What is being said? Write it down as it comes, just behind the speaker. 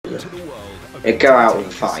He'd go out with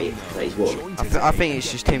a fight, but he's won. I think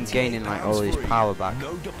it's just him gaining like all his power back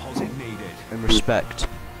and respect.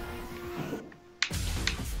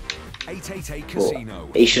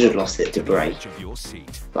 But he should have lost it to Bray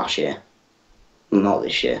last year. Not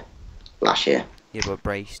this year. Last year. Yeah, but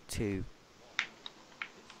Bray's too.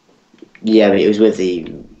 Yeah, but he was with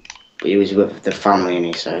the family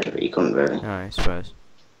and so he couldn't really. Oh, I suppose.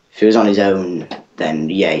 If he was on his own, then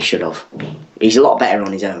yeah, he should have. He's a lot better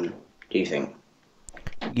on his own. Do you think?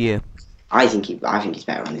 Yeah. I think he's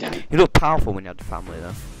better on his own. He looked powerful when he had the family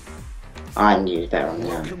though. I think he was better on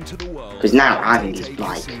his own. Because now I think he's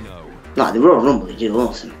like the Royal Rumble. He did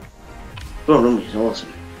awesome. Royal Rumble was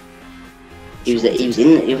awesome. He was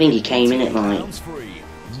in. I think he came in at like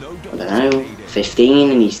I don't know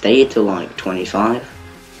 15 and he stayed till like 25.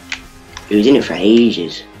 He was in it for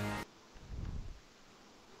ages.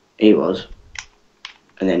 He was,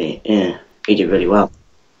 and then he did really well.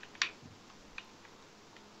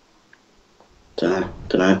 Don't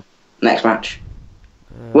know. Next match.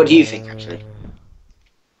 What do you think, actually?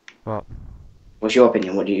 What? What's your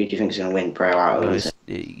opinion? What do you think is going to win? Pro out?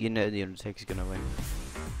 You know the Undertaker's going to win.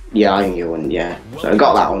 Yeah, I think he'll win. Yeah. So I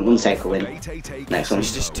got that one. Undertaker win. Next one.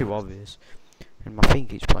 It's just too obvious. And I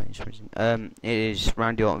think he's playing for reason. It is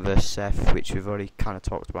Randy Orton versus Seth, which we've already kind of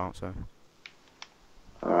talked about. So.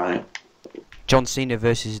 All right. John Cena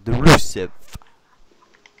versus the Rusev.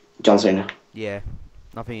 John Cena. Yeah,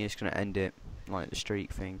 I think he's gonna end it like the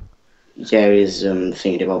streak thing. Yeah, his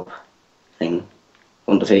thingy-bob thing,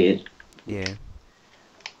 undefeated. Yeah.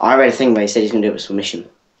 I read a thing where he said he's gonna do it with submission.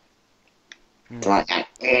 Like that.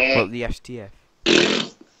 Well, the STF.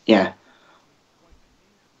 Yeah.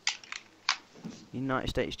 United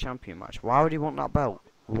States Champion match. Why would he want that belt?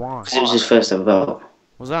 Why? Because it was his first ever belt.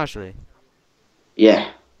 Was it actually?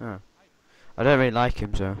 Yeah. Oh. I don't really like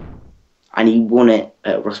him, so. And he won it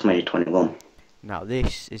at WrestleMania 21. Now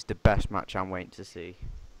this is the best match I'm waiting to see.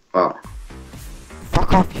 Oh.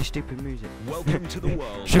 Fuck off, you stupid music. Welcome to the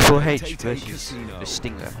world. Triple H versus the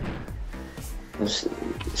Stinger.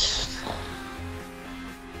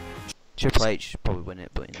 Triple H should probably win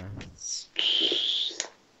it, but you know.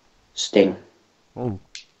 Sting. Oh.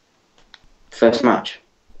 First match.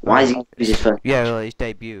 Why is he his first? Yeah, well, his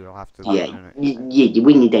debut. I'll have to. Yeah, you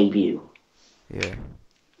win your debut. Yeah.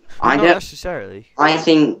 I Not don't necessarily. I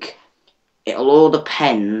think it'll all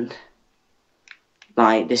depend.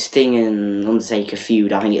 Like this Sting and Undertaker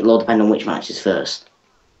feud, I think it'll all depend on which match is first.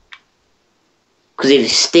 Because if the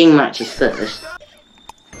Sting match is first,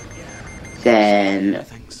 then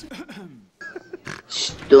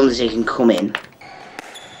the Undertaker can come in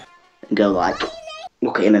and go like,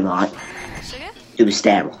 look at him and like do the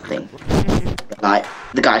stare up thing. Like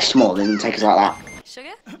the guy's small and Undertaker's like that.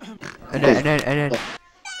 And then.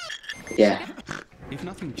 Yeah.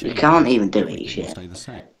 You can't even do it, shit.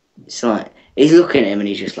 It's like, he's looking at him and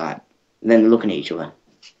he's just like, then they're looking at each other.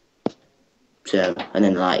 So, and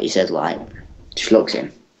then like, he says like, just looks at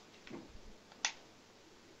him.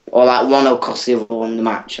 Or like, one will cost the other one the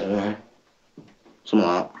match, I don't know. Something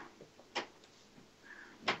like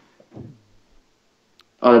that.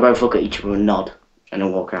 Or they both look at each other and nod, and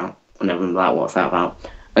then walk out. And everyone's like, what's that about?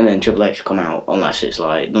 And then Triple H come out, unless it's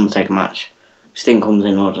like, Undertaker match. Sting comes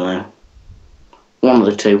in, I don't know. One of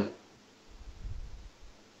the two.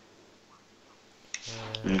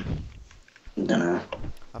 Don't know.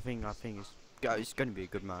 I think it's going to be a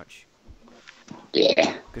good match.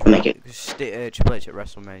 Yeah. Make it. Triple H at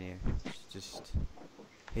WrestleMania. It's just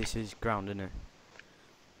it's his ground, isn't it?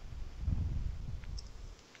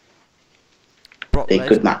 Be a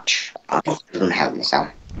good match. I think it's gonna Hell in a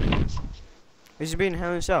Cell. Is it being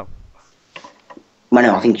Hell in a Cell? Well,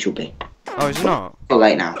 no, I think it should be. Oh, is it not? Too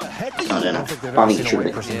late now. I don't know. But I think it should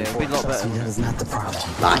be. Yeah, it'd be a lot better.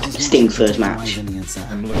 Like, Sting first match.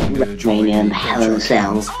 WrestleMania, Hell in a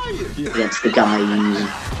Cell. Against the guy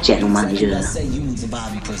who's general manager.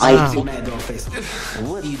 I think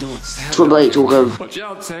Triple H will go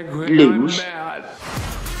lose.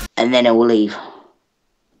 And then it will leave.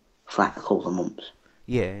 For like a couple of months.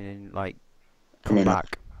 Yeah, and then, like, come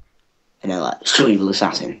back. And then, like, Cerebral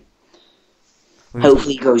Assassin.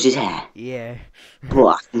 Hopefully he grows his hair. Yeah. But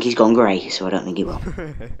I think he's gone grey, so I don't think he will.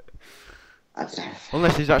 I don't know.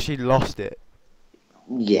 Unless he's actually lost it.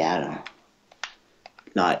 Yeah, I don't know.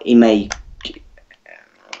 Like, he may...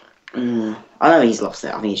 I don't know he's lost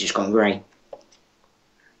it. I think he's just gone grey.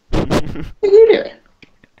 What are you doing?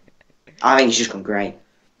 I think he's just gone grey.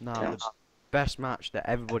 No, the best match that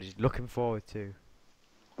everybody's looking forward to.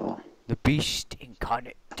 What? The Beast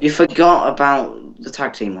Incarnate. You forgot about the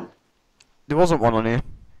tag team one. There wasn't one on here.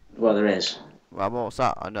 Well, there is. Well, what's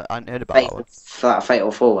that? I hadn't heard about that Fatal, one. that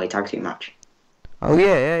fatal four-way tag team match. Oh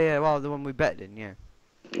yeah. Well, the one we betted in, yeah.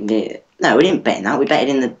 Yeah. No, we didn't bet in that. We betted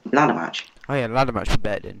in the ladder match. Oh yeah, ladder match we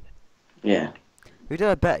betted in. Yeah. Who did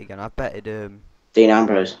I bet again? I betted Dean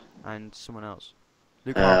Ambrose. and someone else.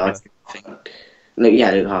 Luke I Harper. think.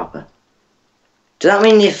 Luke Harper. Does that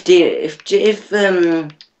mean if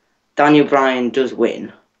Daniel Bryan does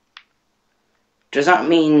win, does that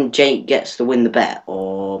mean Jake gets to win the bet,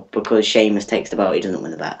 or because Sheamus takes the belt, he doesn't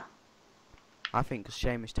win the bet? I think because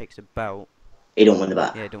Sheamus takes the belt. He don't win the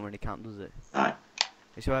bet. Yeah, it don't really count, does it? Alright.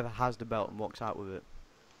 It's whoever has the belt and walks out with it.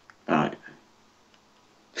 Alright.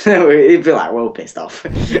 He'd be like, well pissed off.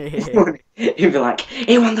 He'd be like,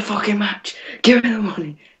 he won the fucking match. Give him the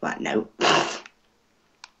money. Like, no.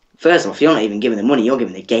 First off, you're not even giving the money, you're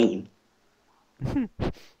giving the game.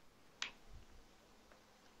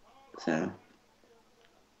 So.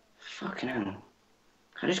 Fucking hell.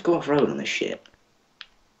 I just go off road on this shit.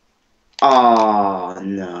 Oh,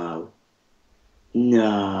 no.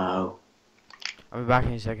 No. I'll be back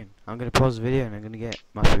in a second. I'm gonna pause the video and I'm gonna get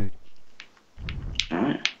my food.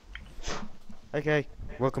 Alright. Okay,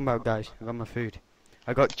 welcome back, guys. I got my food.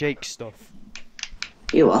 I got Jake's stuff.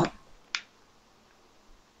 You what?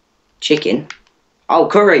 Chicken? Oh,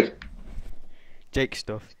 curry! Jake's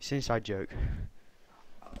stuff. It's an inside joke.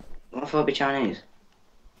 What thought it'd be Chinese?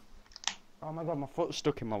 Oh my god, my foot's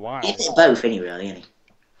stuck in my wire. He's both, isn't he, really, isn't he?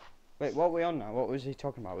 Wait, what are we on now? What was he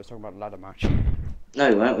talking about? We were talking about the ladder match. No,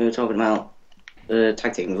 we weren't. We were talking about the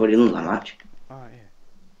tag team. We've already done that match. Oh, yeah.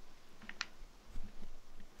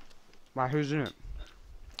 Why, who's in it?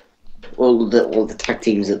 All the tag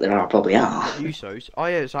teams that there are probably are. Usos. Oh,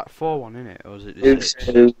 yeah, it's like 4-1, isn't it? Or was it just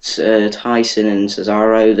 6? Usos, Tyson and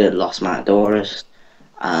Cesaro, the Lost Matadors,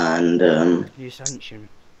 and The Ascension.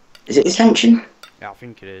 is it Ascension? Yeah, I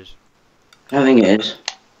think it is. I don't think it is.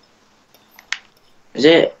 Is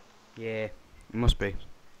it? Yeah, it must be.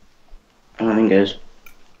 I don't think it is.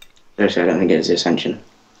 Seriously, I don't think it is the Ascension.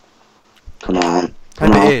 Come on.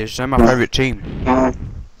 And it is. They're my favourite team. Come on.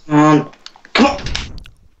 Come on. Come on.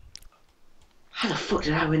 How the fuck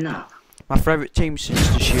did I win that? My favourite team since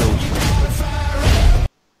the Shield.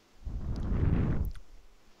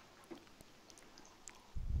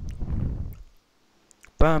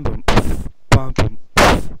 Bum bum poof, bum bum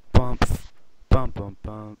poof, bum poof, bum bum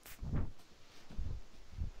bum.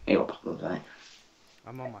 You got problems, eh?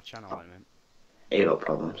 I'm on my channel, I mean. You got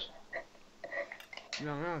problems.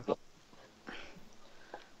 No.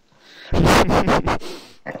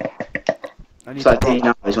 It's like Dean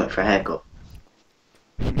always went for a haircut.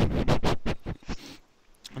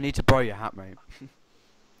 I need to borrow your hat, mate.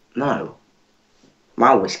 No.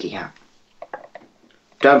 My whiskey hat.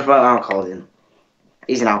 Don't promote alcoholism.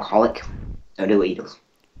 He's an alcoholic. Don't do what he does.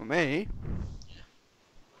 Well, me?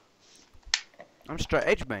 I'm straight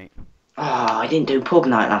edge, mate. Oh, I didn't do pub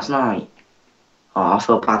night last night. Oh, I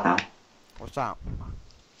feel bad now. What's that?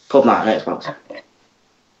 Pub night on Xbox.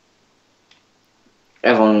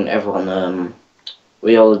 Everyone,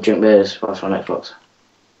 we all drink beers whilst we're on Xbox.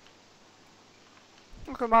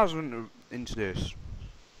 How come I wasn't into this?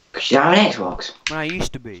 Because you don't have an Xbox. When I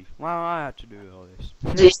used to be. Why I had to do all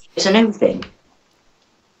this? It's a new thing.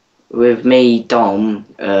 With me, Dom,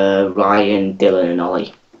 Ryan, Dylan and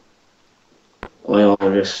Ollie. We all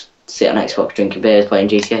just sit on Xbox drinking beers playing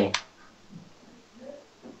GTA.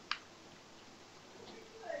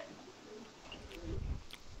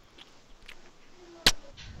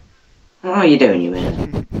 What are you doing, you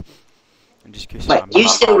man? I'm just kissing Wait, my you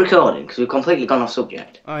mouth. still recording? Because we've completely gone off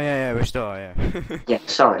subject. Oh yeah, we're still, yeah. Yeah,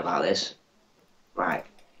 sorry about this. Right.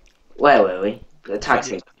 Where were we? The tag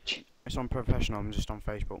team match. It's on professional, I'm just on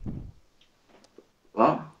Facebook.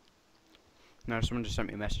 What? No, someone just sent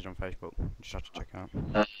me a message on Facebook. Just have to check it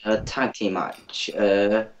out. A tag team match.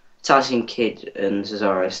 Tyson Kidd and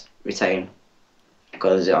Cesaro retain.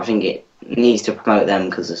 Because I think it needs to promote them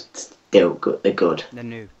because they're still good. They're good. They're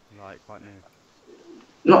new, like quite new.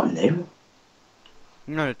 Not new.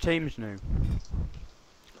 No, the team's new.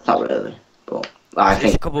 Not really. But I It's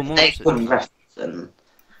think a couple of they months. could rest and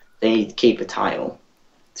they need to keep a title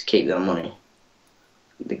to keep their money.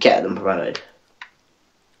 They get them promoted.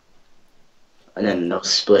 And then they'll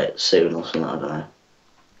split soon or something, I don't know.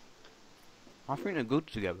 I think they're good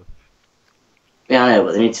together. Yeah, I know,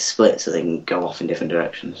 but they need to split so they can go off in different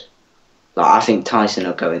directions. Like, I think Tyson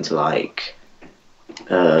will go into, like,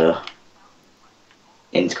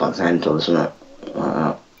 Intercontinental or something like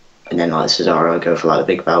that. And then, like, Cesaro will go for, like, the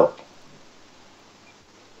big belt.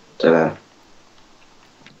 Don't know.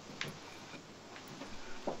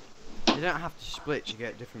 You don't have to split to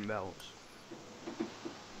get different belts.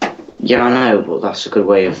 Yeah, I know, but that's a good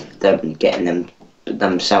way of them getting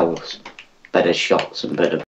themselves better shots and better